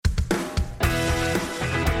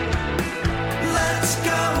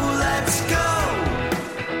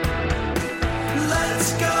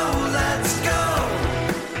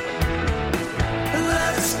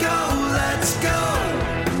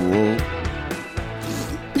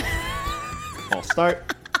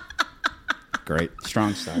start. Great.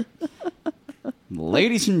 Strong start.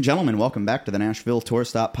 Ladies and gentlemen, welcome back to the Nashville Tour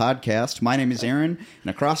Stop Podcast. My name is Aaron, and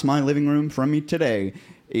across my living room from me today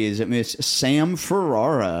is Miss Sam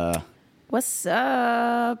Ferrara. What's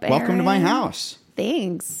up, Aaron? Welcome to my house.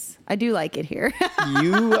 Thanks. I do like it here.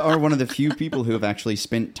 You are one of the few people who have actually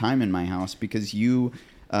spent time in my house because you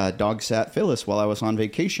dog sat Phyllis while I was on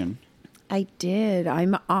vacation. I did.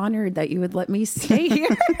 I'm honored that you would let me stay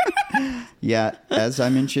here. Yeah, as I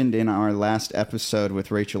mentioned in our last episode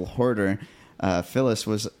with Rachel Horder, Phyllis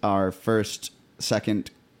was our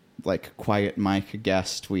second, quiet mic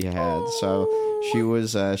guest we had. So she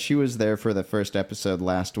was there for the first episode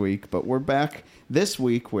last week, but we're back this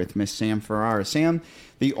week with Miss Sam Ferrara. Sam,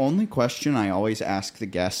 the only question I always ask the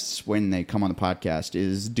guests when they come on the podcast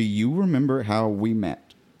is, do you remember how we met?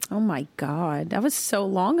 Oh my God, that was so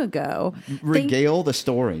long ago. Regale the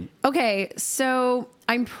story. Okay, so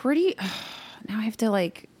I'm pretty. Now I have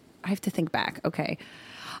to think back. Okay.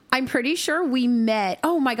 I'm pretty sure we met.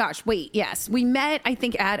 Oh my gosh. Wait. Yes. We met, I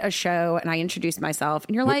think, at a show and I introduced myself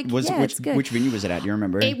and you're like, it's good. Which venue was it at? Do you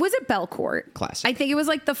remember? It was at Belcourt. Classic. I think it was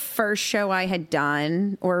like the first show I had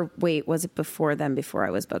done, or wait, was it before then, before I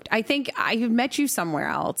was booked? I think I had met you somewhere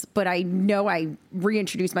else, but I know I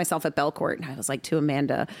reintroduced myself at Belcourt and I was like to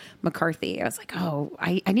Amanda McCarthy. I was like, oh,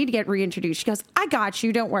 I need to get reintroduced. She goes, I got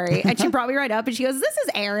you. Don't worry. And she brought me right up and she goes, this is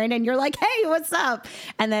Aaron. And you're like, hey, what's up?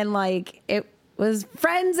 And then it was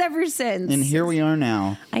friends ever since. And here we are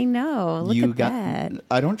now. I know. Look at that.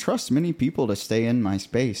 I don't trust many people to stay in my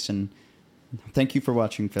space. And thank you for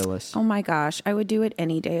watching, Phyllis. Oh my gosh. I would do it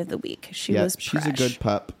any day of the week. She's a good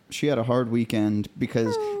pup. She had a hard weekend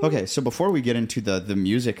because... Okay, so before we get into the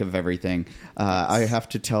music of everything, I have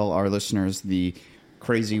to tell our listeners the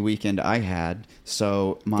crazy weekend I had.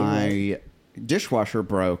 So my dishwasher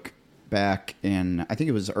broke back in, I think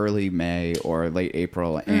it was early May or late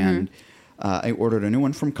April, and... I ordered a new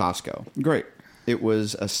one from Costco. Great. It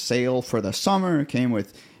was a sale for the summer. It came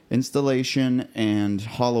with installation and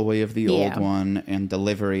haul away of the old one and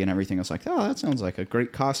delivery and everything. I was like, oh, that sounds like a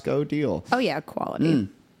great Costco deal. Oh, yeah, quality.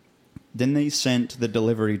 Then they sent the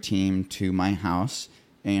delivery team to my house,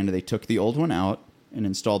 and they took the old one out and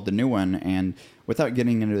installed the new one. And without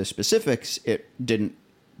getting into the specifics, it didn't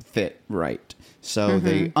fit right. So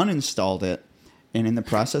they uninstalled it. And in the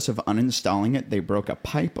process of uninstalling it, they broke a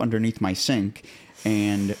pipe underneath my sink.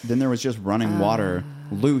 And then there was just running water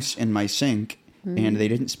loose in my sink. And they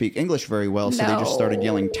didn't speak English very well, so they just started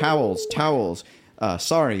yelling, towels,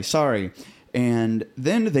 sorry. And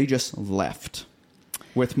then they just left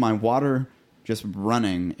with my water just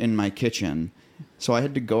running in my kitchen. So I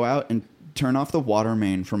had to go out and turn off the water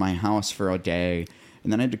main for my house for a day.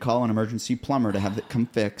 And then I had to call an emergency plumber to have it come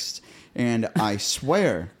fixed. And I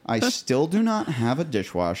swear, I still do not have a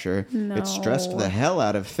dishwasher. No. It stressed the hell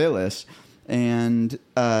out of Phyllis. And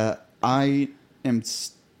I am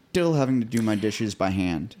still having to do my dishes by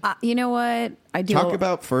hand. You know what? I do. Talk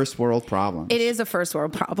about first world problems. It is a first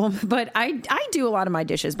world problem. But I do a lot of my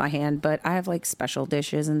dishes by hand. But I have special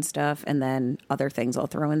dishes and stuff. And then other things I'll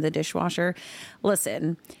throw in the dishwasher.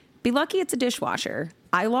 Listen, be lucky it's a dishwasher.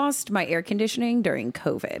 I lost my air conditioning during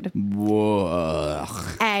COVID. Whoa.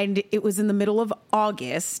 And it was in the middle of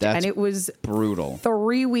August. That's and it was brutal.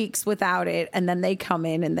 3 weeks without it. And then they come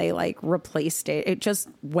in and they replaced it. It just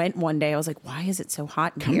went one day. I was like, why is it so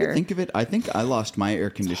hot in here? Come to think of it, I think I lost my air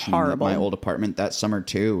conditioning at my old apartment that summer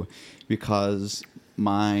too, because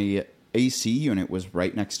my AC unit was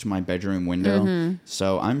right next to my bedroom window.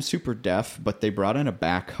 So I'm super deaf, but they brought in a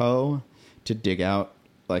backhoe to dig out,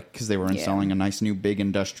 because they were installing a nice new big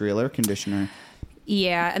industrial air conditioner.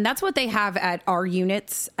 Yeah, and that's what they have at our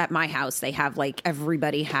units at my house. They have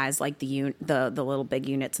everybody has the little big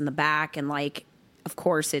units in the back, and of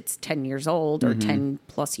course it's 10 years old or 10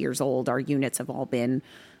 plus years old. Our units have all been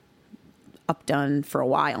updone for a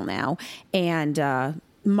while now, and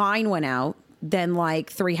mine went out. Then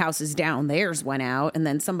 3 houses down, theirs went out, and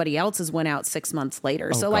then somebody else's went out 6 months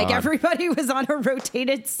later. So God. Everybody was on a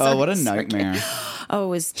rotated circuit. Oh, what a nightmare. Oh, it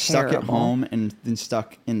was terrible. Stuck at home and then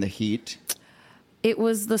stuck in the heat. It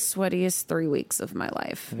was the sweatiest 3 weeks of my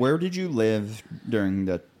life. Where did you live during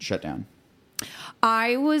the shutdown?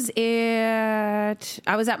 I was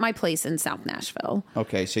at my place in South Nashville.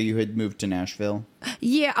 Okay, so you had moved to Nashville?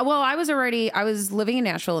 Yeah, well, I was living in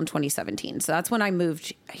Nashville in 2017. So that's when I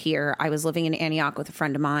moved here. I was living in Antioch with a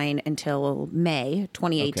friend of mine until May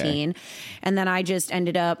 2018. Okay. And then I just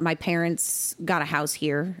ended up, my parents got a house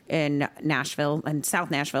here in Nashville and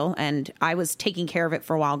South Nashville. And I was taking care of it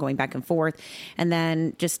for a while, going back and forth. And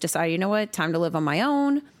then just decided, you know what, time to live on my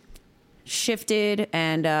own. Shifted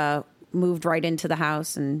and moved right into the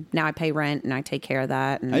house, and now I pay rent and I take care of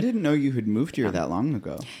that. And I didn't know you had moved here that long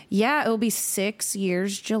ago. yeah, it'll be 6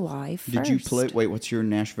 years July 1st. Did you play? Wait, what's your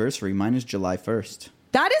Nashversary? Mine is July 1st.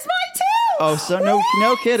 That is mine too. Oh, so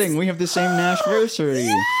no kidding. We have the same Nashversary.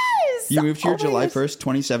 Yes. You moved here my July gosh. 1st,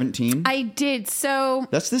 2017? I did. So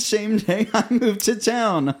That's the same day I moved to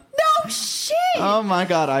town. no shit. Oh my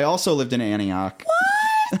God. I also lived in Antioch. What?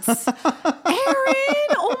 Aaron,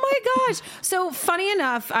 oh my gosh. So funny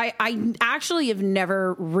enough, I actually have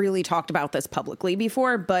never really talked about this publicly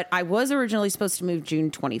before, but I was originally supposed to move June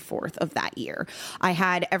 24th of that year. I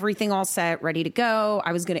had everything all set, ready to go.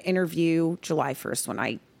 I was going to interview July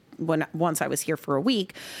 1st once I was here for a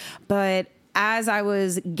week. But as I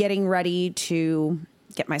was getting ready to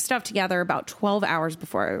get my stuff together, about 12 hours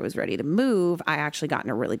before I was ready to move, I actually got in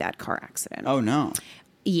a really bad car accident. Oh, no.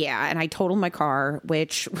 Yeah, and I totaled my car,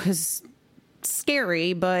 which was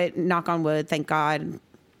scary, but knock on wood, thank God,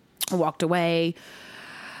 I walked away.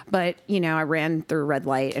 But, I ran through a red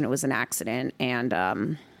light and it was an accident. And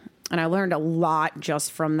I learned a lot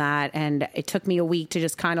just from that. And it took me a week to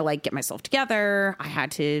just kind of like get myself together. I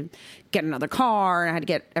had to get another car and I had to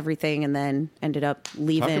get everything, and then ended up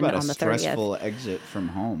leaving on the 30th. Stressful exit from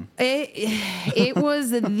home. It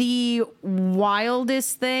was the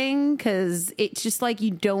wildest thing, because it's just like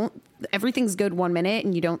everything's good 1 minute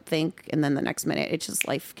and you don't think, and then the next minute it's just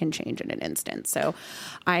life can change in an instant. So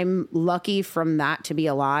I'm lucky from that to be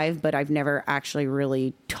alive, but I've never actually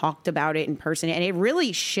really talked about it in person, and it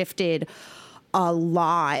really shifted a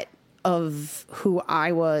lot of who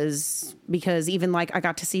I was, because even like I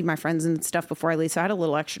got to see my friends and stuff before I leave, so I had a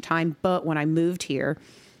little extra time. But when I moved here,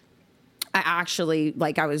 I actually,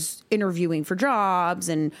 I was interviewing for jobs,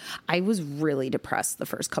 and I was really depressed the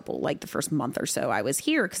first month or so I was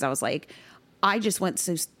here, because I was like, I just went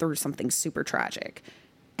through something super tragic,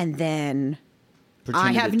 and then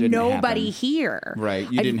I have nobody here. Right.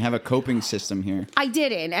 You didn't have a coping system here. I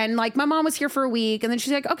didn't. And my mom was here for a week, and then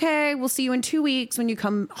she's like, okay, we'll see you in 2 weeks when you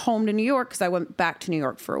come home to New York. Because I went back to New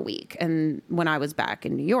York for a week. And when I was back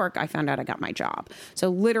in New York, I found out I got my job. So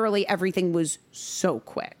literally everything was so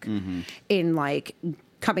quick in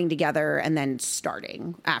coming together and then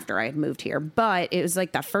starting after I had moved here. But it was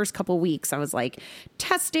that first couple weeks I was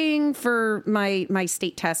testing for my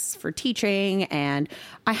state tests for teaching, and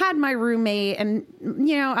I had my roommate, and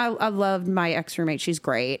I loved my ex-roommate. She's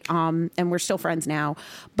great. And we're still friends now,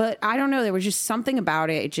 but I don't know, there was just something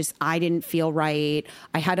about it. I didn't feel right.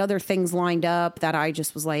 I had other things lined up that I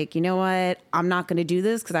just was like, you know what? I'm not going to do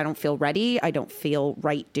this because I don't feel ready. I don't feel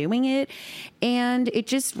right doing it. And it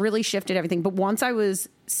just really shifted everything. But once I was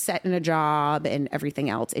set in a job and everything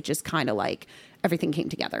else, it just kind of everything came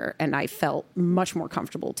together, and I felt much more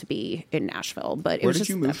comfortable to be in Nashville. But where did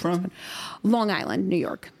you move from? Long Island, New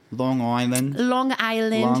York. Long Island. Long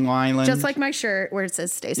Island. Just like my shirt where it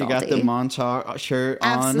says "Stay Salty." You got the Montauk shirt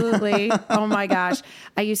on. Absolutely. Oh my gosh.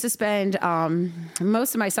 I used to spend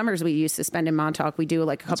most of my summers we used to spend in Montauk. We do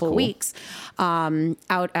a couple of weeks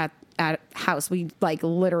out at house. We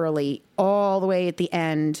literally all the way at the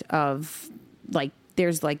end of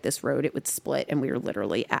there's this road, it would split, and we were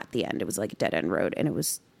literally at the end. It was a dead end road, and it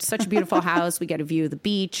was such a beautiful house. We get a view of the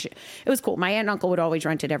beach. It was cool. My aunt and uncle would always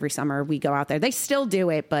rent it every summer. We go out there. They still do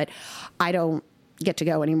it, but I don't get to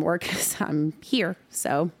go anymore because I'm here.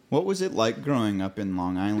 So what was it like growing up in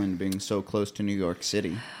Long Island, being so close to New York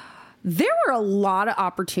City? There were a lot of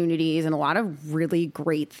opportunities and a lot of really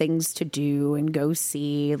great things to do and go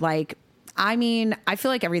see. I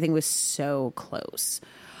feel like everything was so close.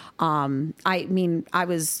 When I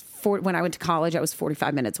went to college, I was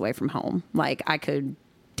 45 minutes away from home. I could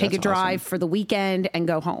take a drive for the weekend and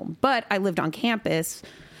go home. But I lived on campus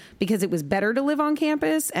because it was better to live on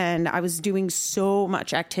campus, and I was doing so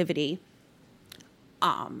much activity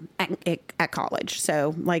at college.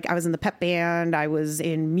 So I was in the pep band, I was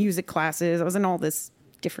in music classes, I was in all this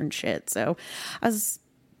different shit. So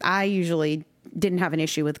I usually didn't have an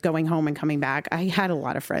issue with going home and coming back. I had a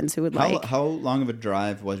lot of friends who would How long of a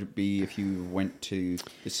drive would it be if you went to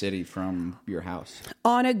the city from your house?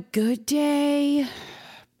 On a good day,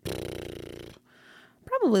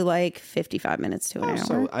 probably 55 minutes to an hour.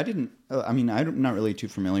 So I'm not really too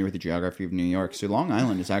familiar with the geography of New York. So Long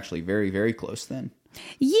Island is actually very, very close then.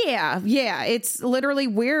 Yeah. It's literally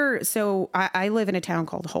I live in a town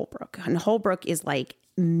called Holbrook, and Holbrook is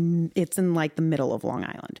it's in the middle of Long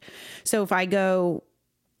Island. So if I go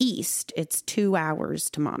east, it's 2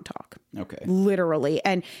 hours to Montauk. Okay. Literally.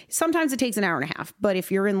 And sometimes it takes an hour and a half. But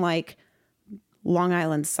if you're in Long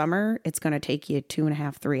Island summer, it's going to take you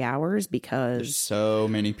 2.5, 3 hours because there's so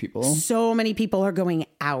many people. So many people are going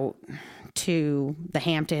out to the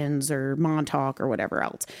Hamptons or Montauk or whatever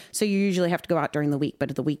else. So you usually have to go out during the week, but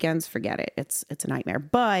at the weekends, forget it. It's a nightmare.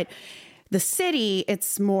 But the city,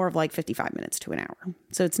 it's more of like 55 minutes to an hour.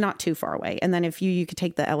 So it's not too far away. And then if you could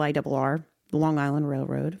take the LIRR, the Long Island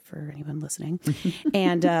Railroad, for anyone listening.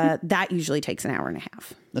 And that usually takes an hour and a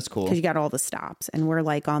half. That's cool. Because you got all the stops. And we're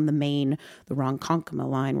like on the Ronkonkoma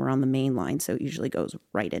line. We're on the main line. So it usually goes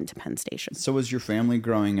right into Penn Station. So was your family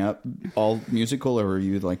growing up all musical, or were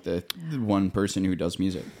you like the one person who does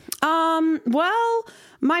music? Well,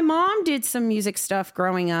 my mom did some music stuff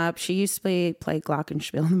growing up. She used to play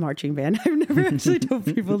glockenspiel in the marching band. I've never actually told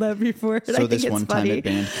people that before. So this one time at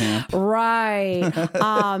band camp. Right.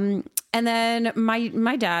 And then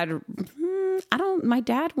my dad, my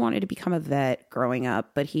dad wanted to become a vet growing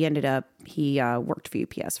up, but he worked for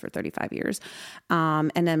UPS for 35 years.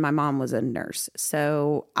 And then my mom was a nurse.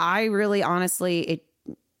 So I really, honestly,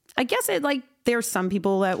 I guess there's some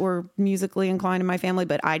people that were musically inclined in my family,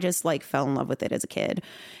 but I just fell in love with it as a kid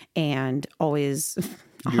and always,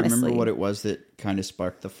 Do you remember what it was that kind of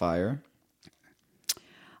sparked the fire?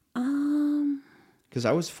 Because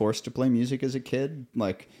I was forced to play music as a kid,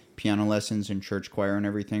 like piano lessons and church choir and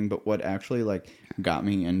everything. But what actually got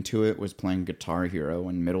me into it was playing Guitar Hero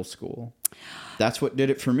in middle school. That's what did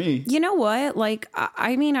it for me. You know what?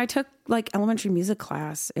 I took elementary music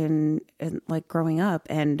class in growing up,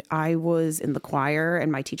 and I was in the choir,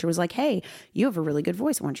 and my teacher was like, "Hey, you have a really good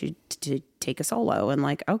voice. I want you to take a solo." And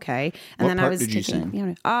okay. And what then part I was did you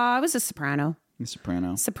sing? I was a soprano.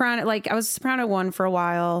 Soprano. I was soprano 1 for a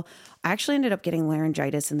while. I actually ended up getting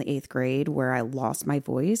laryngitis in the 8th grade where I lost my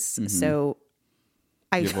voice. Mm-hmm. So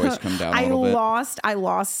your voice come down a little bit. I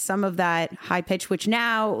lost some of that high pitch, which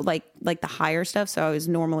now like the higher stuff. So I was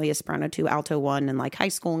normally a soprano 2, alto 1 in high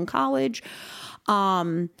school and college.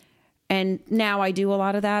 And now I do a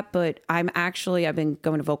lot of that, but I've been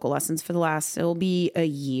going to vocal lessons for it'll be a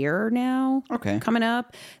year now. Okay. Coming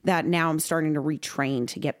up, that now I'm starting to retrain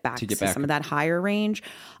to get back to some of that higher range.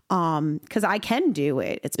 Cause I can do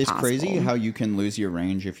it. It's possible. Crazy how you can lose your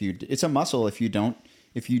range it's a muscle. If you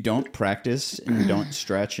don't practice and don't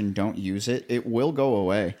stretch and don't use it, it will go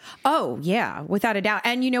away. Oh yeah, without a doubt.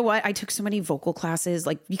 And you know what? I took so many vocal classes,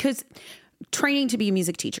 because training to be a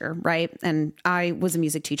music teacher, right? And I was a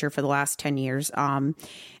music teacher for the last 10 years. And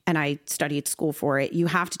I studied school for it. You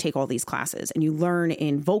have to take all these classes, and you learn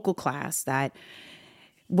in vocal class that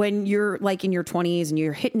when you're in your 20s and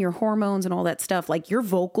you're hitting your hormones and all that stuff, your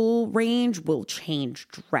vocal range will change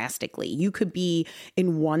drastically. You could be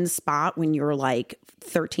in one spot when you're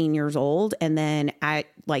 13 years old, and then at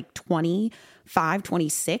 25,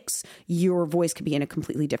 26, your voice could be in a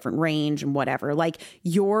completely different range and whatever.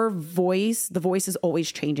 Your voice, the voice is always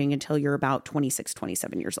changing until you're about 26,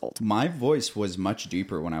 27 years old. My voice was much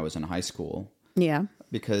deeper when I was in high school. Yeah.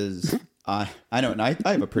 Because I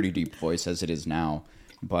have a pretty deep voice as it is now.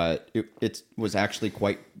 But it was actually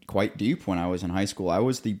quite deep when I was in high school. I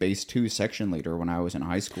was the bass 2 section leader when I was in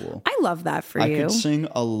high school. I love that for you. I could sing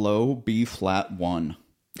a low B flat 1.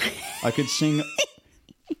 I could sing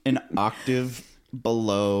an octave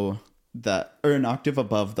below an octave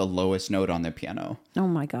above the lowest note on the piano. Oh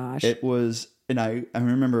my gosh. It was, and I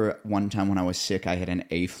remember one time when I was sick, I had an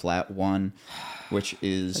A flat 1, which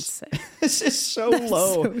is this is so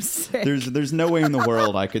low. So sick. There's no way in the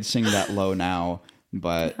world I could sing that low now.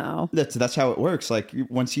 But that's how it works.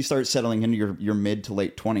 Once you start settling into your mid to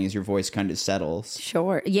late 20s, your voice kind of settles.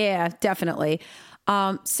 Sure. Yeah, definitely.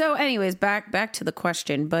 So anyways, back to the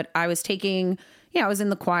question, but I was I was in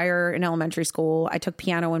the choir in elementary school. I took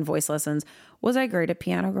piano and voice lessons. Was I great at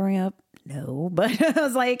piano growing up? No, but I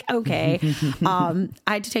was okay. I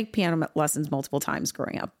had to take piano lessons multiple times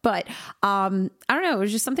growing up, but I don't know. It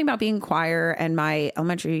was just something about being in choir, and my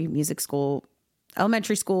elementary school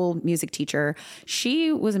music teacher.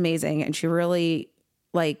 She was amazing, and she really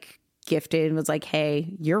gifted and was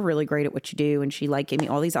hey, you're really great at what you do. And she gave me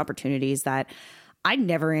all these opportunities that I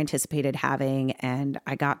never anticipated having, and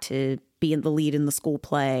I got to be in the lead in the school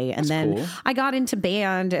play. And then cool. I got into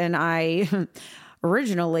band, and I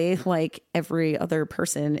originally, like every other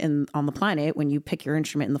person on the planet, when you pick your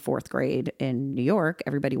instrument in the 4th grade in New York,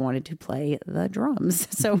 everybody wanted to play the drums.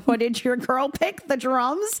 So what did your girl pick? The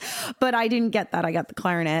drums. But I didn't get that. I got the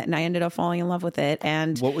clarinet, and I ended up falling in love with it.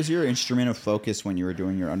 And what was your instrument of focus when you were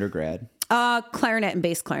doing your undergrad? Clarinet and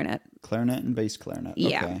bass clarinet. Clarinet and bass clarinet.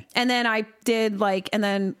 Yeah. Okay. And then I did and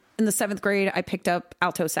then in the 7th grade, I picked up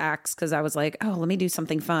alto sax because I was like, oh, let me do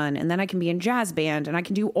something fun. And then I can be in jazz band and I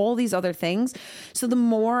can do all these other things. So the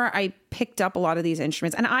more I picked up a lot of these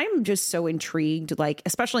instruments, and I'm just so intrigued,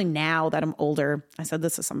 especially now that I'm older. I said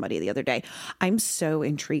this to somebody the other day. I'm so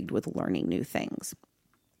intrigued with learning new things.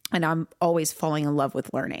 and I'm always falling in love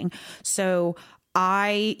with learning. So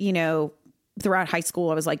I, throughout high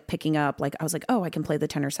school, I was like picking up, like, I was like, oh, I can play the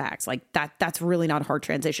tenor sax. Like that's really not a hard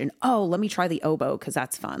transition. Oh, let me try the oboe, because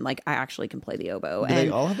that's fun. Like, I actually can play the oboe. Do they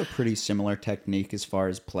all have a pretty similar technique as far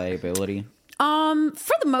as playability?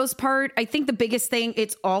 For the most part, I think the biggest thing,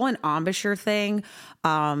 it's all an embouchure thing.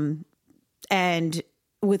 And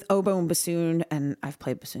with oboe and bassoon, and I've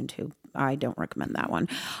played bassoon too, I don't recommend that one.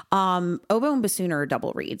 Oboe and bassoon are a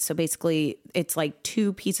double reed. So basically it's like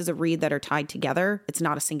two pieces of reed that are tied together. It's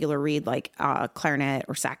not a singular reed like clarinet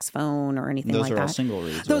or saxophone or anything like that. Those are all single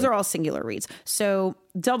reeds. Those are all singular reeds. So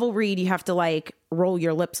double reed, you have to like roll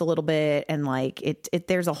your lips a little bit, and like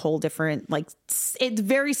there's a whole different, like, it's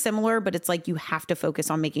very similar, but it's like you have to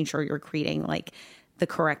focus on making sure you're creating like the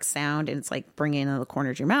correct sound, and it's like bringing in the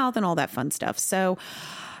corners of your mouth and all that fun stuff. So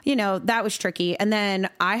that was tricky. And then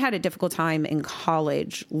I had a difficult time in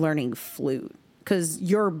college learning flute, because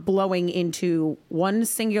you're blowing into one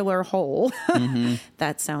singular hole. Mm-hmm.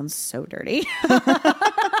 That sounds so dirty.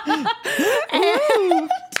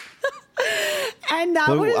 And that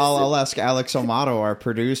was... I'll ask Alex Amato, our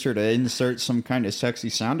producer, to insert some kind of sexy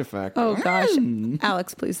sound effect. Oh, gosh.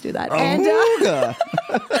 Alex, please do that. And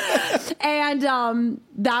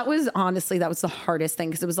that was the hardest thing,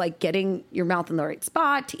 because it was like getting your mouth in the right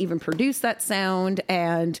spot to even produce that sound.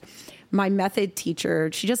 And my method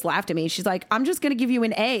teacher, she just laughed at me. She's like, I'm just going to give you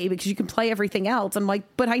an A because you can play everything else. I'm like,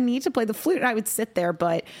 but I need to play the flute. And I would sit there.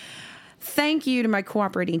 But thank you to my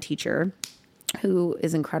cooperating teacher, who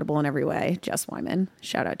is incredible in every way, Jess Wyman.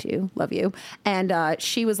 Shout out to you. Love you. And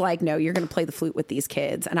she was like, no, you're going to play the flute with these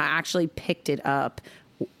kids. And I actually picked it up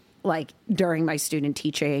like during my student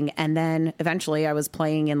teaching. And then eventually I was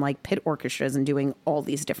playing in like pit orchestras and doing all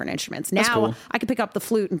these different instruments. Now cool. I could pick up the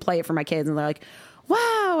flute and play it for my kids, and they're like,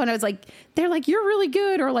 wow. And I was like, they're like, you're really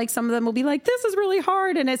good. Or like some of them will be like, this is really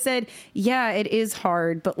hard. And I said, yeah, it is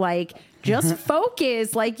hard, but like, just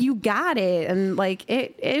focus, like you got it. And like,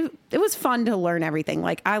 it was fun to learn everything.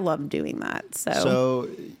 Like I loved doing that. So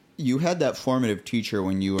you had that formative teacher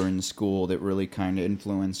when you were in school that really kind of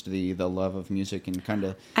influenced the love of music and kind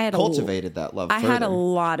of cultivated that love. I had a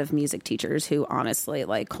lot of music teachers who honestly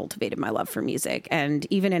like cultivated my love for music. And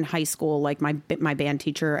even in high school, like my band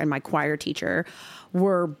teacher and my choir teacher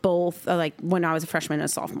were both like when I was a freshman and a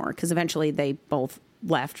sophomore, because eventually they both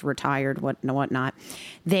left, retired, whatnot.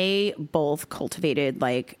 They both cultivated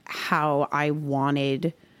like how I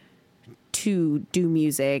wanted to do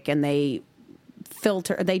music, and they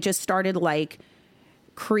just started like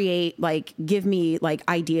create, like give me like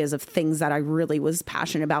ideas of things that I really was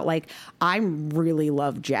passionate about. Like I really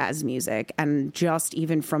love jazz music, and just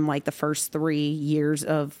even from like the first 3 years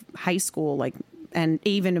of high school, like, and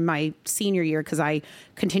even in my senior year, because I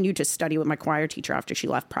continued to study with my choir teacher after she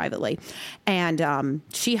left privately. And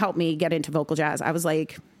she helped me get into vocal jazz. I was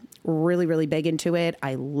like really, really big into it.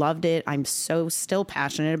 I loved it. I'm so still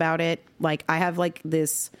passionate about it. Like I have like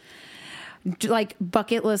this like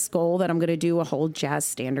bucket list goal that I'm going to do a whole jazz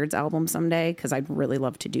standards album someday, because I'd really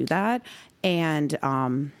love to do that. And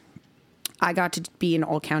I got to be in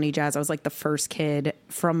all county jazz. I was like the first kid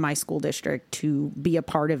from my school district to be a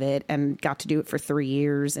part of it, and got to do it for 3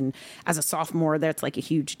 years. And as a sophomore, that's like a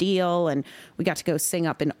huge deal. And we got to go sing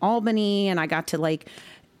up in Albany, and I got to like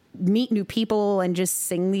meet new people and just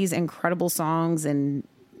sing these incredible songs. And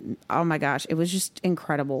oh my gosh, it was just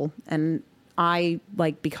incredible. And I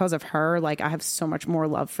like, because of her, like I have so much more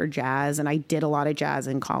love for jazz, and I did a lot of jazz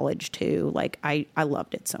in college too. Like I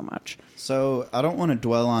loved it so much. So I don't want to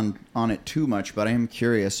dwell on it too much, but I am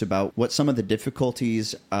curious about what some of the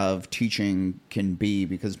difficulties of teaching can be,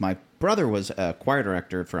 because my brother was a choir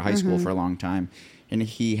director for high school for a long time, and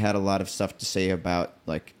he had a lot of stuff to say about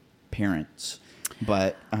like parents.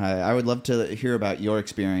 But I would love to hear about your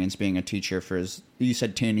experience being a teacher for, you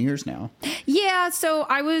said 10 years now. Yeah, so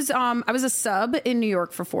I was a sub in New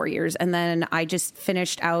York for 4 years, and then I just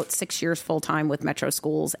finished out 6 years full time with Metro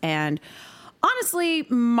Schools. And honestly,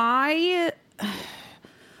 my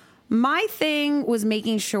thing was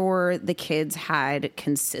making sure the kids had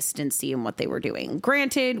consistency in what they were doing.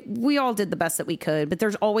 Granted, we all did the best that we could, but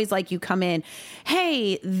there's always like you come in,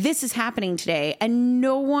 hey, this is happening today, and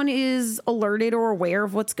no one is alerted or aware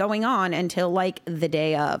of what's going on until like the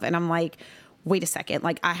day of. And I'm like, wait a second,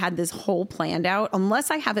 like I had this whole planned out.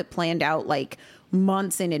 Unless I have it planned out like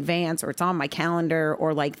months in advance, or it's on my calendar,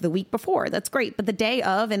 or like the week before, that's great. But the day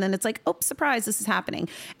of, and then it's like, oh, surprise, this is happening.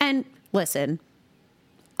 And listen,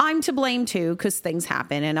 I'm to blame too, because things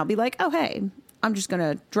happen, and I'll be like, oh, hey, I'm just going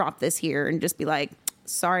to drop this here and just be like,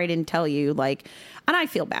 sorry I didn't tell you. Like, and I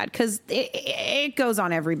feel bad because it goes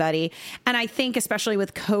on everybody. And I think especially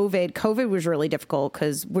with COVID was really difficult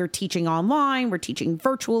because we're teaching online, we're teaching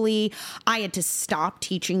virtually. I had to stop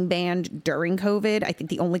teaching band during COVID. I think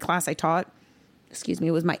the only class I taught,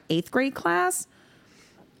 was my 8th grade class.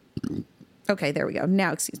 Okay, there we go.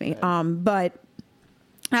 Now, but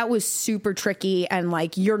that was super tricky. And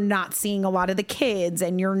like, you're not seeing a lot of the kids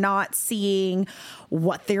and you're not seeing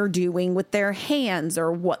what they're doing with their hands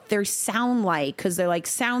or what they sound like. Cause they're like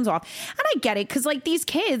sounds off. And I get it. Cause like these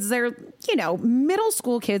kids, they're, middle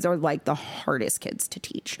school kids are like the hardest kids to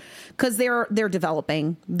teach cause they're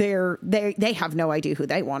developing. They have no idea who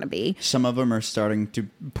they want to be. Some of them are starting to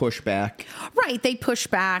push back. Right. They push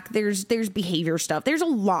back. There's behavior stuff. There's a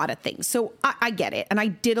lot of things. So I get it. And I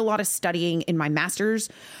did a lot of studying in my master's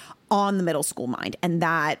on the middle school mind. And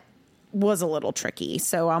that was a little tricky.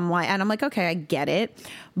 So I'm like, okay, I get it.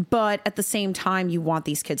 But at the same time, you want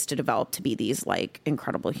these kids to develop to be these like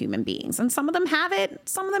incredible human beings. And some of them have it,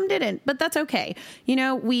 some of them didn't, but that's okay.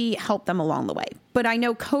 We help them along the way. But I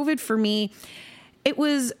know COVID for me, it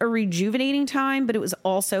was a rejuvenating time, but it was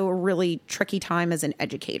also a really tricky time as an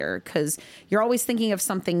educator because you're always thinking of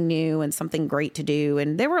something new and something great to do.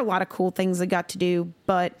 And there were a lot of cool things I got to do.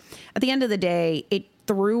 But at the end of the day, it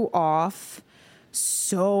threw off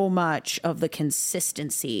so much of the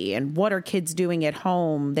consistency and what are kids doing at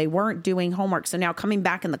home. They weren't doing homework. So now coming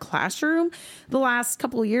back in the classroom the last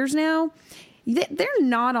couple of years now, they're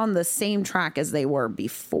not on the same track as they were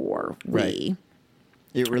before Right.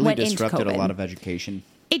 It really disrupted a lot of education.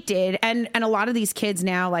 It did. And a lot of these kids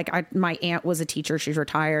now, like my aunt was a teacher, she's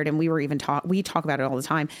retired, and we talk about it all the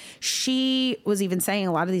time. She was even saying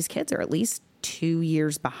a lot of these kids are at least 2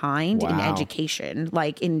 years behind in education,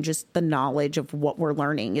 like in just the knowledge of what we're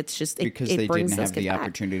learning. It's just because they didn't have the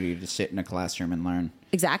opportunity to sit in a classroom and learn.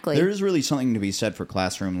 Exactly. There is really something to be said for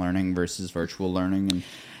classroom learning versus virtual learning, and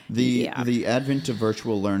the advent of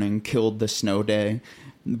virtual learning killed the snow day.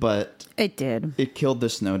 But it did. It killed the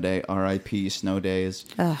snow day. R.I.P. snow days.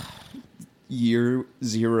 Ugh. Year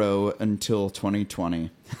 0 until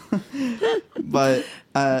 2020. But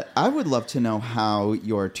I would love to know how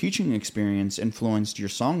your teaching experience influenced your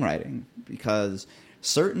songwriting, because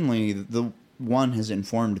certainly the one has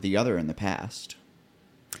informed the other in the past.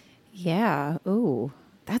 Yeah. Ooh,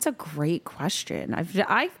 that's a great question.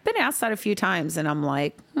 I've been asked that a few times, and I'm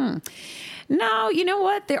like, No, you know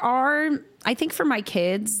what? I think for my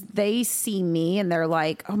kids, they see me and they're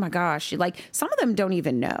like, oh my gosh, like some of them don't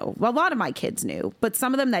even know. Well, a lot of my kids knew, but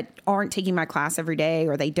some of them that aren't taking my class every day,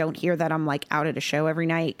 or they don't hear that I'm like out at a show every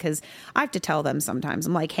night. Cause I have to tell them sometimes,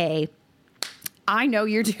 I'm like, hey, I know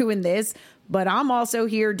you're doing this, but I'm also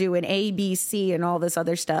here doing A, B, C and all this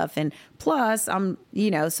other stuff. And plus so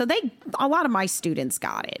a lot of my students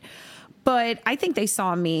got it. But I think they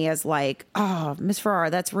saw me as like, oh, Miss Ferrara,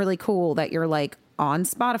 that's really cool that you're like on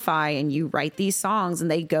Spotify and you write these songs,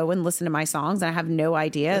 and they go and listen to my songs and I have no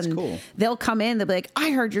idea. That's and cool. They'll come in, they'll be like,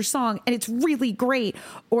 I heard your song and it's really great.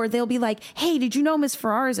 Or they'll be like, hey, did you know Miss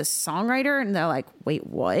Ferrara is a songwriter? And they're like, wait,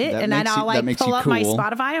 what? And then I'll like pull up my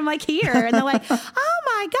Spotify. I'm like, here. And they're like, oh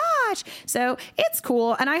my gosh. So it's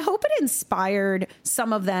cool. And I hope it inspired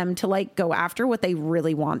some of them to like go after what they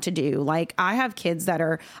really want to do. Like I had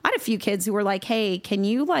a few kids who were like, hey, can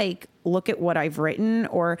you like look at what I've written?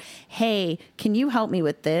 Or, hey, can you help me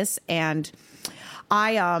with this? And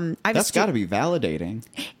that's got to be validating.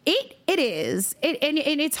 It is. And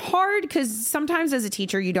it's hard because sometimes as a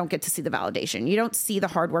teacher, you don't get to see the validation. You don't see the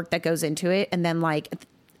hard work that goes into it. And then like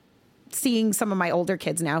seeing some of my older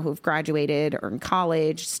kids now who've graduated or in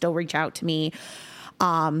college still reach out to me.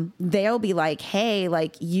 They'll be like, hey,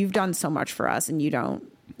 like you've done so much for us and you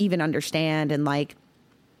don't even understand. And like,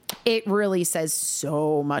 it really says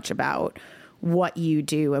so much about what you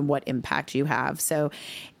do and what impact you have. So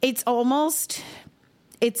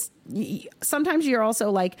sometimes you're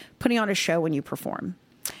also like putting on a show when you perform.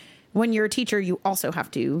 When you're a teacher, you also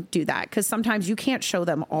have to do that because sometimes you can't show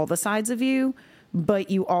them all the sides of you,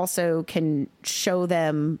 but you also can show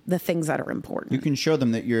them the things that are important. You can show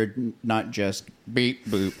them that you're not just beep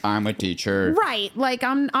boop, I'm a teacher. Right. Like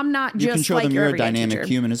I'm not just like you can show them you're a dynamic teacher.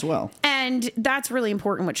 Human as well. And that's really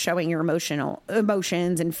important with showing your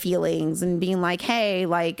emotions and feelings and being like, hey,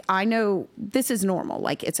 like I know this is normal,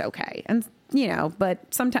 like it's okay. And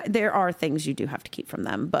but sometimes there are things you do have to keep from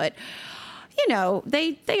them, but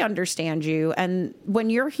they understand you. And when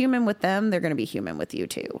you're human with them, they're going to be human with you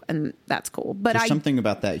too. And that's cool. But there's something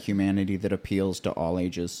about that humanity that appeals to all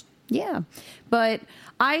ages. Yeah. But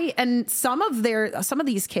some of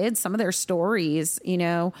these kids, some of their stories,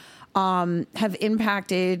 have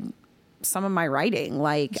impacted some of my writing.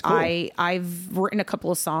 Like cool. I've written a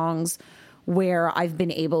couple of songs where I've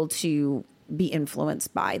been able to be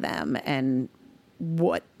influenced by them and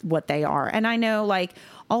what they are. And I know like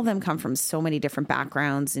all of them come from so many different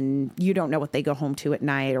backgrounds, and you don't know what they go home to at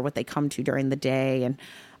night or what they come to during the day. And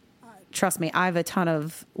trust me, I have a ton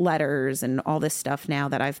of letters and all this stuff now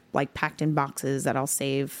that I've like packed in boxes that I'll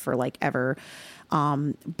save for like ever.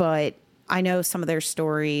 But I know some of their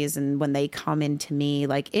stories, and when they come into me,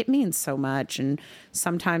 like it means so much. And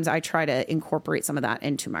sometimes I try to incorporate some of that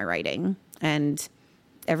into my writing, and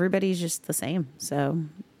everybody's just the same. So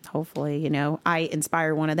hopefully, you know, I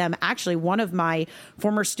inspire one of them. Actually, one of my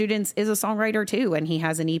former students is a songwriter too, and he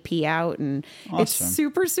has an EP out, and It's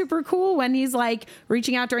super, super cool when he's like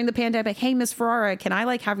reaching out during the pandemic. Hey, Miss Ferrara, can I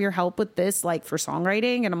like have your help with this, like for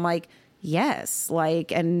songwriting? And I'm like, yes,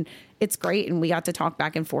 like, and it's great. And we got to talk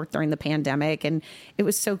back and forth during the pandemic, and it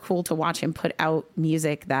was so cool to watch him put out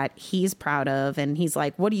music that he's proud of. And he's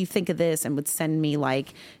like, what do you think of this? And would send me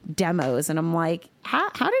like demos. And I'm like, how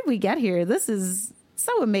did we get here? This is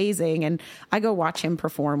so amazing. And I go watch him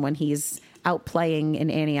perform when he's out playing in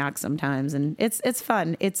Antioch sometimes. And it's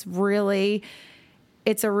fun. It's a really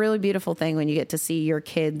beautiful thing when you get to see your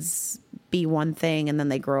kids be one thing and then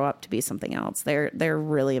they grow up to be something else. They're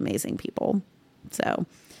really amazing people. So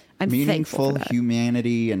I'm thankful for that.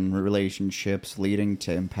 Humanity and relationships leading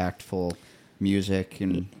to impactful music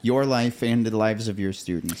in your life and the lives of your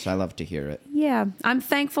students. I love to hear it. Yeah. I'm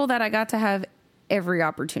thankful that I got to have every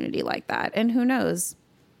opportunity like that. And who knows,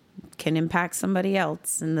 can impact somebody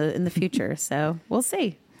else in the future. So we'll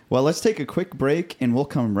see. Well, let's take a quick break and we'll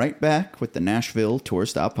come right back with the Nashville Tour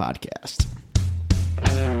Stop Podcast.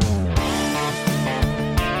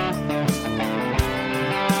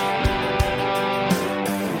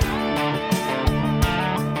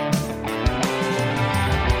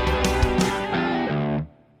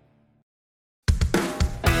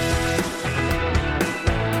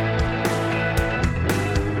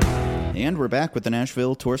 And we're back with the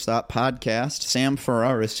Nashville Tour Stop Podcast. Sam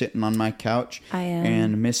Ferrara is sitting on my couch. I am.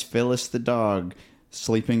 And Miss Phyllis the dog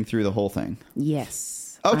sleeping through the whole thing.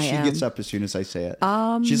 Yes. Oh, she gets up as soon as I say it.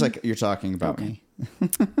 She's like, you're talking about me.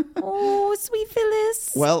 Oh, sweet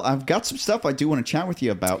Phyllis. Well, I've got some stuff I do want to chat with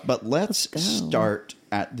you about, but let's start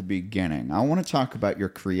at the beginning. I want to talk about your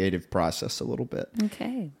creative process a little bit.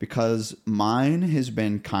 Okay. Because mine has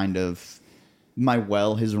been kind of... my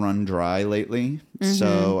well has run dry lately. Mm-hmm.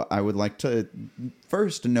 So I would like to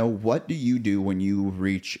first know, what do you do when you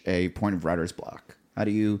reach a point of writer's block? How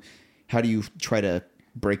do you try to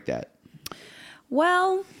break that?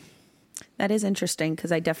 Well, that is interesting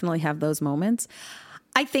because I definitely have those moments.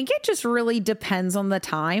 I think it just really depends on the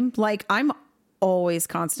time. Like I'm always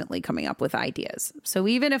constantly coming up with ideas. So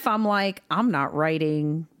even if I'm like, I'm not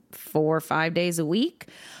writing 4 or 5 days a week,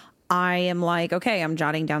 I am like, okay, I'm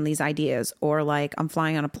jotting down these ideas. Or like I'm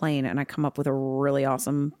flying on a plane and I come up with a really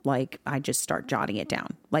awesome, like I just start jotting it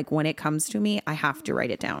down. Like when it comes to me, I have to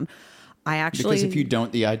write it down. Because if you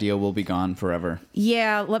don't, the idea will be gone forever.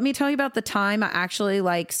 Yeah. Let me tell you about the time I actually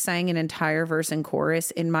like sang an entire verse and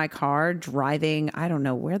chorus in my car driving. I don't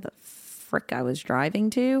know where the frick I was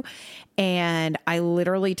driving to. And I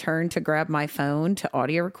literally turned to grab my phone to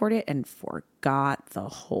audio record it and forgot the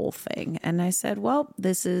whole thing. And I said, well,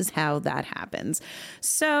 this is how that happens.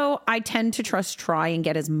 So I tend to try and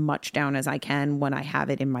get as much down as I can when I have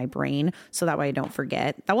it in my brain. So that way I don't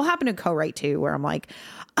forget. That will happen to co-write too, where I'm like,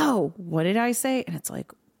 oh, what did I say? And it's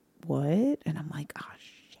like, what? And I'm like, oh,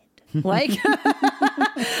 like, I'm like,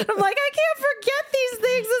 I can't forget these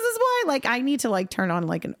things. This is why, like, I need to like turn on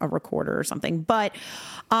like a recorder or something. But,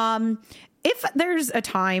 if there's a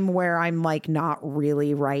time where I'm like not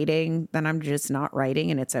really writing, then I'm just not writing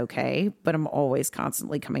and it's okay. But I'm always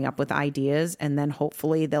constantly coming up with ideas, and then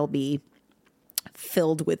hopefully they'll be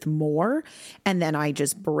filled with more. And then I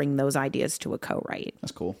just bring those ideas to a co-write.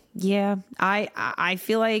 That's cool. Yeah. I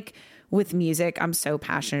feel like with music, I'm so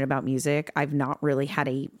passionate about music. I've not really had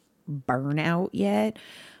a burnout yet,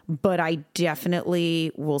 but I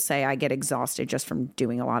definitely will say I get exhausted just from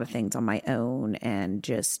doing a lot of things on my own and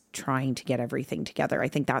just trying to get everything together. I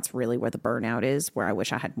think that's really where the burnout is, where I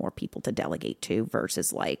wish I had more people to delegate to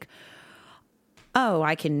versus like, oh,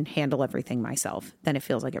 I can handle everything myself. Then it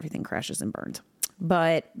feels like everything crashes and burns.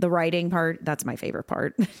 But the writing part, that's my favorite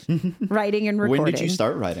part. Writing and recording. When did you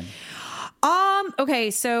start writing?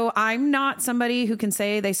 Okay, so I'm not somebody who can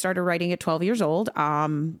say they started writing at 12 years old.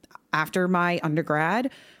 After my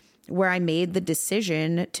undergrad, where I made the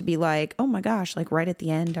decision to be like, oh my gosh, like right at the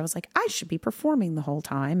end, I was like, I should be performing the whole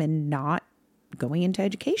time and not going into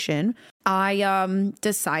education. I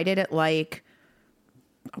decided at like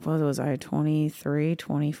what was I, 23,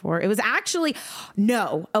 24? It was actually,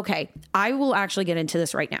 no. Okay. I will actually get into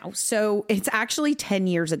this right now. So it's actually 10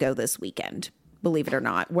 years ago this weekend, believe it or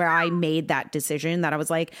not, where I made that decision that I was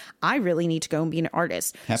like, I really need to go and be an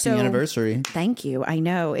artist. Happy anniversary. Thank you. I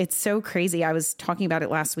know. It's so crazy. I was talking about it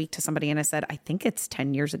last week to somebody and I said, I think it's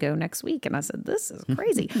 10 years ago next week. And I said, this is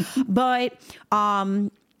crazy. But,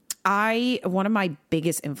 one of my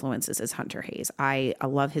biggest influences is Hunter Hayes. I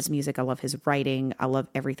love his music. I love his writing. I love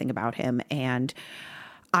everything about him. And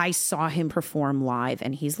I saw him perform live,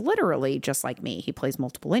 and he's literally just like me. He plays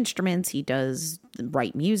multiple instruments. He does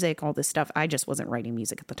write music, all this stuff. I just wasn't writing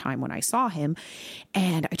music at the time when I saw him.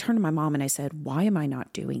 And I turned to my mom and I said, why am I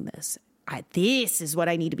not doing this? This is what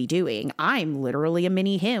I need to be doing. I'm literally a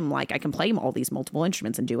mini him. Like, I can play all these multiple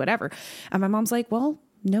instruments and do whatever. And my mom's like, well,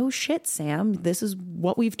 no shit, Sam. This is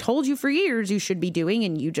what we've told you for years you should be doing,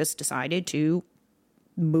 and you just decided to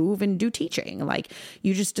move and do teaching. Like,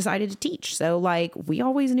 you just decided to teach. So, like, we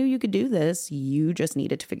always knew you could do this. You just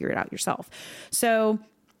needed to figure it out yourself. So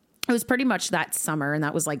it was pretty much that summer, and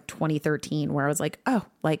that was like 2013, where I was like, oh,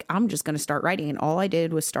 like, I'm just going to start writing. And all I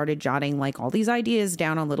did was started jotting like all these ideas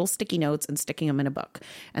down on little sticky notes and sticking them in a book,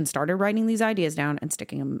 and started writing these ideas down and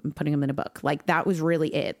sticking them and putting them in a book. Like, that was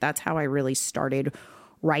really it. That's how I really started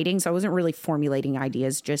writing. So I wasn't really formulating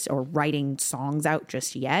ideas or writing songs out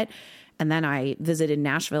just yet. And then I visited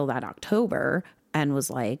Nashville that October and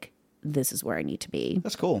was like, this is where I need to be.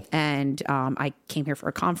 That's cool. And I came here for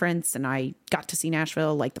a conference and I got to see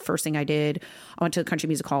Nashville. Like, the first thing I did, I went to the Country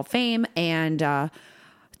Music Hall of Fame and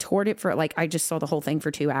toured it for, like, I just saw the whole thing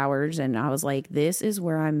for 2 hours. And I was like, this is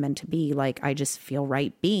where I'm meant to be. Like, I just feel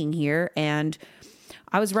right being here. And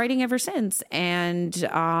I was writing ever since. And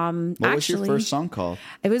what was your first song called?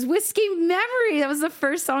 It was Whiskey Memory. That was the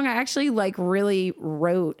first song I actually like really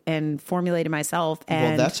wrote and formulated myself.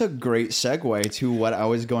 And well, that's a great segue to what I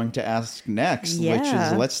was going to ask next, which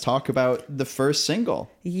is, let's talk about the first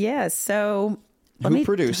single. Yeah. So who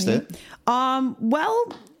produced it?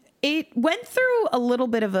 Well, it went through a little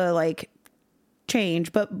bit of a like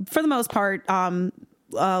change, but for the most part,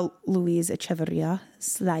 Luis Echeverria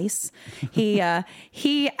Slice.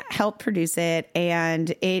 He helped produce it,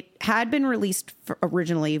 and it had been released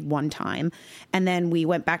originally one time, and then we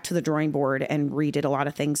went back to the drawing board and redid a lot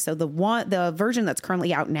of things. So the version that's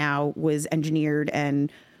currently out now was engineered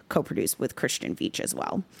and co-produced with Christian Veach as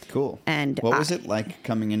well. Cool. And what was it like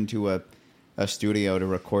coming into a studio to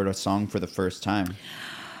record a song for the first time?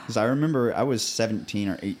 Because I remember I was 17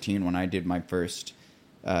 or 18 when I did my first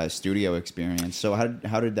studio experience. So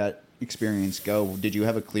how did that experience go? Did you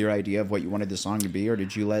have a clear idea of what you wanted the song to be, or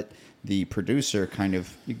did you let the producer kind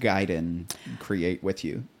of guide and create with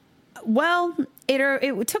you? Well,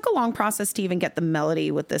 it took a long process to even get the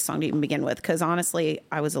melody with this song to even begin with, because honestly,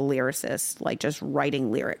 I was a lyricist, like just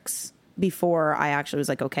writing lyrics before I actually was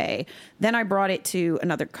like, okay. Then I brought it to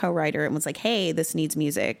another co-writer and was like, hey, this needs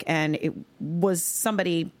music. And it was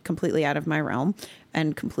somebody completely out of my realm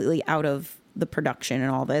and completely out of the production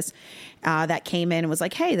and all this that came in and was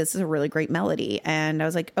like, hey, this is a really great melody. And I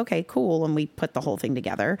was like, okay, cool. And we put the whole thing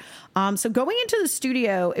together. So going into the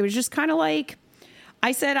studio, it was just kind of like,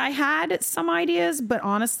 I said I had some ideas, but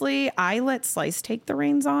honestly, I let Slice take the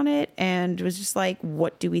reins on it, and it was just like,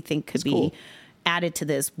 what do we think could be added to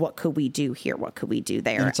this? What could we do here? What could we do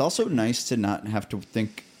there? And it's also nice to not have to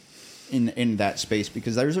think in that space,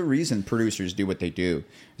 because there's a reason producers do what they do.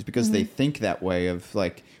 It's because they think that way of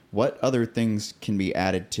like, what other things can be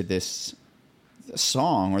added to this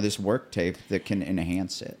song or this work tape that can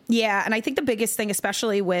enhance it? Yeah, and I think the biggest thing,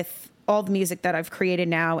 especially with all the music that I've created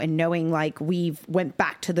now, and knowing like we've went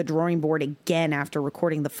back to the drawing board again after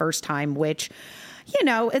recording the first time, which, you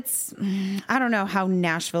know, it's, I don't know how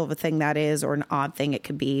Nashville of a thing that is, or an odd thing it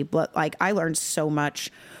could be, but like I learned so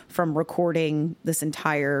much from recording this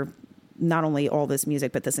entire, not only all this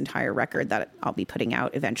music, but this entire record that I'll be putting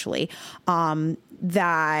out eventually,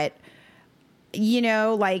 that, you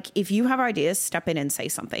know, like if you have ideas, step in and say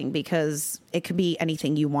something, because it could be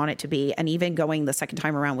anything you want it to be. And even going the second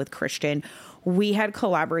time around with Christian, we had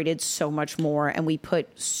collaborated so much more, and we put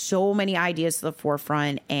so many ideas to the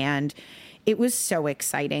forefront, and it was so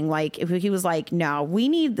exciting. Like if he was like, no, we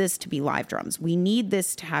need this to be live drums. We need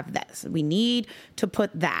this to have this. We need to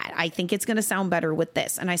put that. I think it's going to sound better with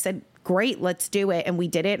this. And I said, great, let's do it. And we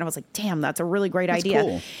did it. And I was like, damn, that's a really great idea.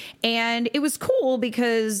 Cool. And it was cool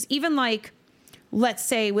because even like, let's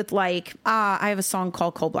say with like, I have a song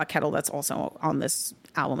called Cold Black Kettle that's also on this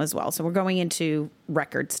album as well. So we're going into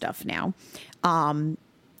record stuff now.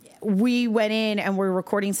 We went in and we're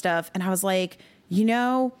recording stuff, and I was like, you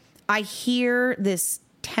know, I hear this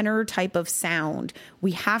tenor type of sound,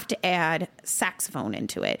 we have to add saxophone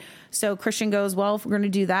into it. So Christian goes, well, if we're going to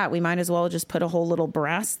do that, we might as well just put a whole little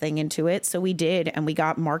brass thing into it. So we did, and we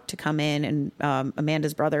got Mark to come in, and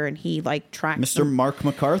Amanda's brother, and he like tracked Mr. Mark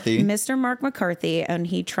McCarthy. Mr. Mark McCarthy, and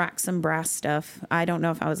he tracked some brass stuff. I don't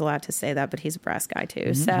know if I was allowed to say that, but he's a brass guy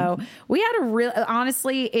too. So we had a real,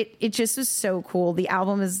 honestly, it just was so cool. The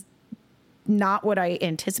album is not what I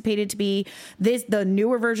anticipated to be. The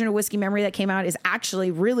newer version of Whiskey Memory that came out is actually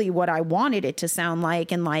really what I wanted it to sound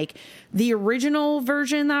like. And like the original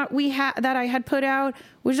version that I had put out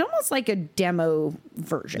was almost like a demo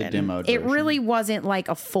version. It really wasn't like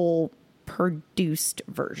a full produced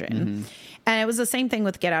version. And it was the same thing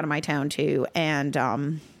with Get Out of My Town too.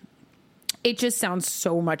 And it just sounds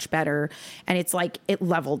so much better. And it's like it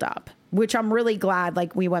leveled up, which I'm really glad.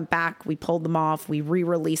 Like we went back, we pulled them off, we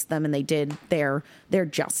re-released them, and they did their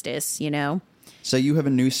justice, you know? So you have a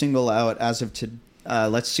new single out as of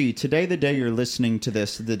let's see, today, the day you're listening to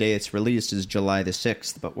this, the day it's released is July the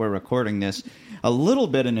 6th, but we're recording this a little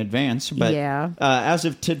bit in advance. But as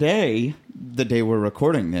of today, the day we're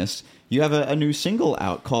recording this, you have a new single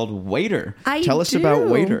out called Waiter. Tell us about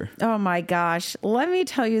Waiter. Oh my gosh. Let me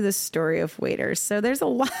tell you the story of Waiter. So there's a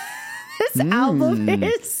lot. This album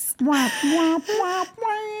is...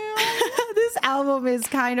 This album is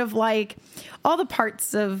kind of like all the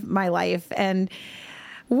parts of my life. And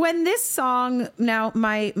when this song... Now,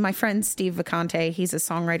 my friend Steve Vicante, he's a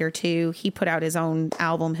songwriter too. He put out his own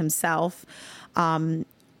album himself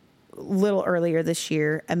little earlier this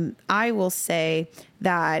year. And I will say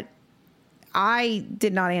that I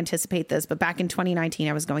did not anticipate this, but back in 2019,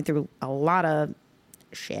 I was going through a lot of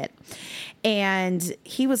shit. And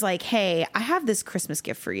he was like, hey, I have this Christmas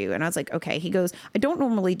gift for you. And I was like, okay. He goes, I don't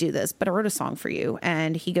normally do this, but I wrote a song for you.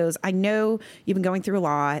 And he goes, I know you've been going through a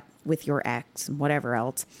lot with your ex and whatever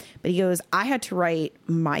else. But he goes, I had to write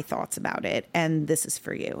my thoughts about it. And this is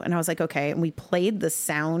for you. And I was like, okay. And we played the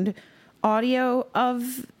sound audio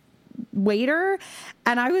of Waiter,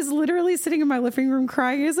 and I was literally sitting in my living room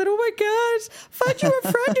crying. I said, oh my gosh, find you a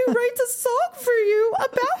friend who writes a song for you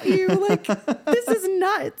about you. Like, this is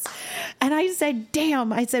nuts. And I said,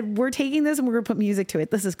 damn, I said, we're taking this and we're going to put music to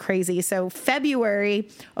it. This is crazy. So February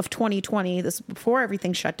of 2020, this before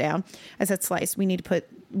everything shut down, I said, Slice,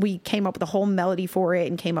 we came up with a whole melody for it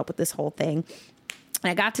and came up with this whole thing. And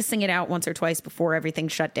I got to sing it out once or twice before everything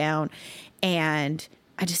shut down. And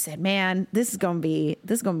I just said, man, this is going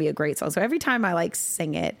to be a great song. So every time I like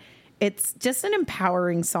sing it, it's just an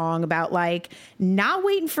empowering song about like not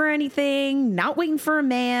waiting for anything, not waiting for a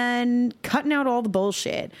man, cutting out all the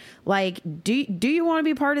bullshit. Like, do you want to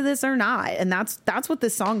be part of this or not? And that's what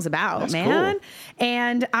this song's about, that's man. Cool.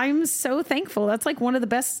 And I'm so thankful. That's like one of the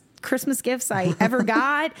best Christmas gifts I ever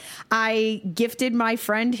got. I gifted my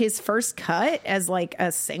friend his first cut as like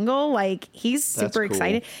a single. Like, he's super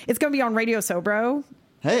excited. It's going to be on Radio Sobro.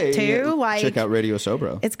 Hey, too. Like, check out Radio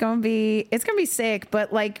Sobro. It's gonna be sick.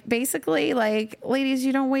 But like, basically, like, ladies,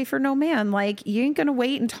 you don't wait for no man. Like, you ain't gonna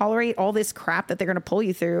wait and tolerate all this crap that they're gonna pull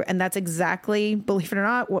you through. And that's exactly, believe it or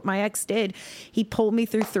not, what my ex did. He pulled me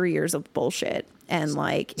through 3 years of bullshit, and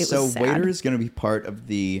like, it was sad. So Waiter is gonna be part of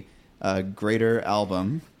the Greater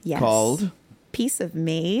album called Piece of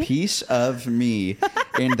Me. Piece of Me.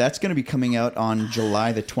 And that's going to be coming out on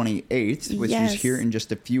July the 28th, which is here in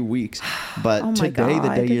just a few weeks. But today, the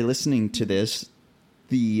day you're listening to this,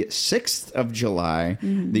 the 6th of July,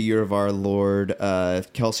 the year of our Lord,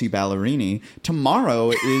 Kelsey Ballerini,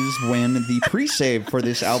 tomorrow is when the pre-save for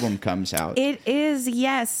this album comes out. It is,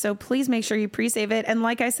 yes. So please make sure you pre-save it. And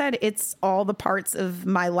like I said, it's all the parts of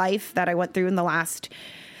my life that I went through in the last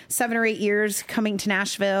 7 or 8 years, coming to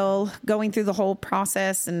Nashville, going through the whole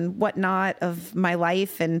process and whatnot of my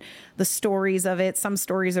life and the stories of it. Some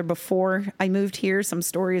stories are before I moved here. Some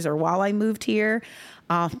stories are while I moved here,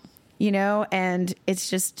 you know, and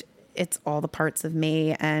it's all the parts of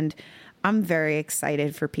me. And I'm very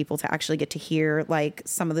excited for people to actually get to hear like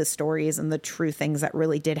some of the stories and the true things that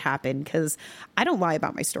really did happen. Cause I don't lie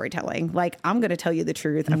about my storytelling. Like, I'm going to tell you the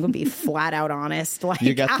truth. I'm going to be flat out honest. Like,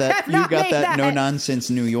 you got that no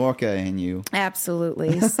nonsense New Yorker in you.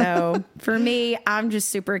 Absolutely. So for me, I'm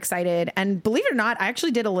just super excited. And believe it or not, I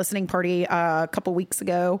actually did a listening party a couple weeks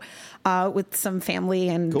ago with some family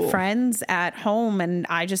and friends at home. And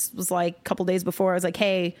I just was like, a couple days before, I was like,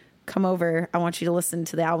 hey, come over. I want you to listen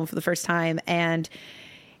to the album for the first time. And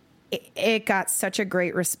it got such a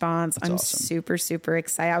great response. I'm awesome. Super, super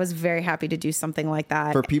excited. I was very happy to do something like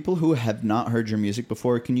that. For people who have not heard your music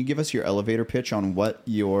before, can you give us your elevator pitch on what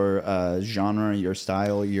your genre, your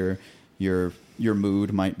style, your your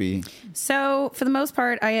mood might be? So for the most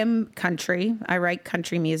part, I am country. I write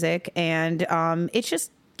country music, and it's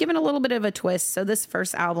just given a little bit of a twist. So this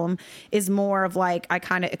first album is more of like, I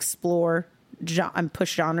kind of explore and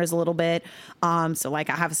push genres a little bit. So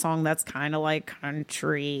like I have a song that's kind of like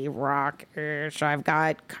country rock-ish. I've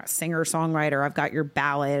got singer-songwriter. I've got your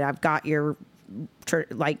ballad. I've got your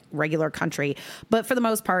like regular country. But for the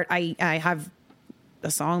most part, I have a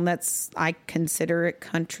song that's, I consider it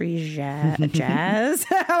country jazz,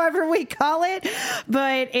 however we call it.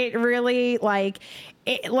 But it really like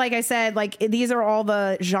I said, like these are all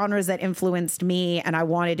the genres that influenced me, and I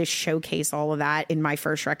wanted to showcase all of that in my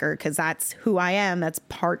first record because that's who I am. That's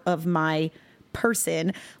part of my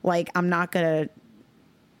person. Like I got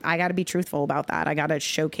to be truthful about that. I got to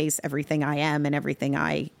showcase everything I am and everything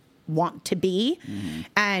I want to be. Mm-hmm.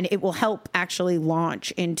 And it will help actually launch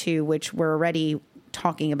into, which we're already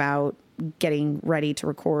talking about, getting ready to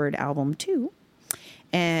record album 2.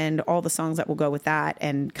 And all the songs that will go with that,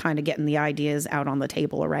 and kind of getting the ideas out on the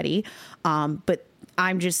table already. But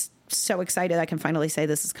I'm just so excited I can finally say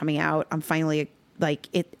this is coming out. I'm finally like,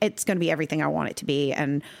 it's going to be everything I want it to be.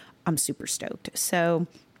 And I'm super stoked. So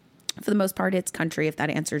for the most part, it's country, if that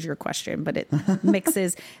answers your question, but it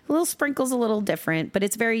mixes a little sprinkles, a little different, but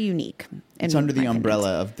it's very unique. It's under the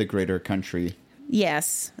umbrella of the greater country.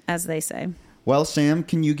 Yes, as they say. Well, Sam,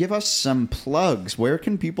 can you give us some plugs? Where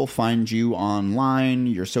can people find you online,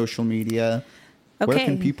 your social media? Okay. Where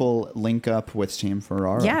can people link up with Sam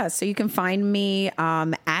Ferrara? Yeah, so you can find me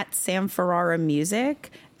at Sam Ferrara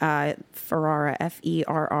Music, Ferrara,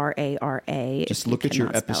 Ferrara. Just look at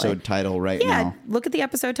your episode title right now. Yeah, look at the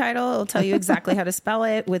episode title. It'll tell you exactly how to spell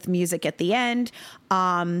it with music at the end.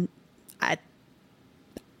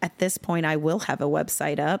 At this point, I will have a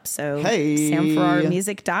website up, so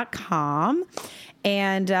samferraramusic.com.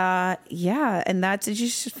 And and that's, you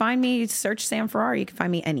should find me, search Sam Ferrara. You can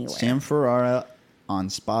find me anywhere. Sam Ferrara on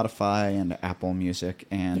Spotify and Apple Music,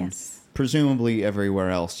 and presumably everywhere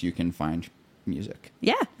else you can find music.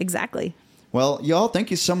 Yeah, exactly. Well, y'all,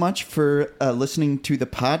 thank you so much for listening to the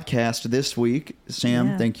podcast this week.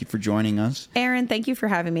 Sam, thank you for joining us. Aaron, thank you for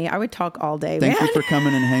having me. I would talk all day. Thank you for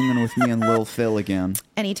coming and hanging with me and Lil Phil again.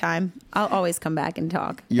 Anytime. I'll always come back and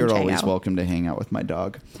talk. You're always welcome to hang out with my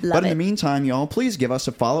dog. But in the meantime, y'all, please give us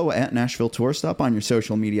a follow at Nashville Tour Stop on your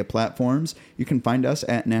social media platforms. You can find us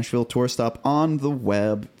at Nashville Tour Stop on the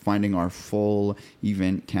web, finding our full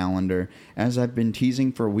event calendar. As I've been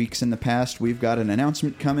teasing for weeks in the past, we've got an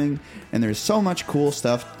announcement coming, and there's so much cool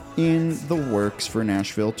stuff in the works for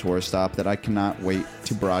Nashville Tour Stop that I cannot wait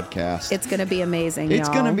to broadcast. It's going to be amazing, It's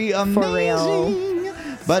going to be amazing. For real.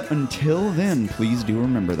 But until then, please do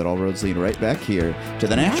remember that all roads lead right back here to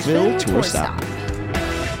the Nashville Tour Stop.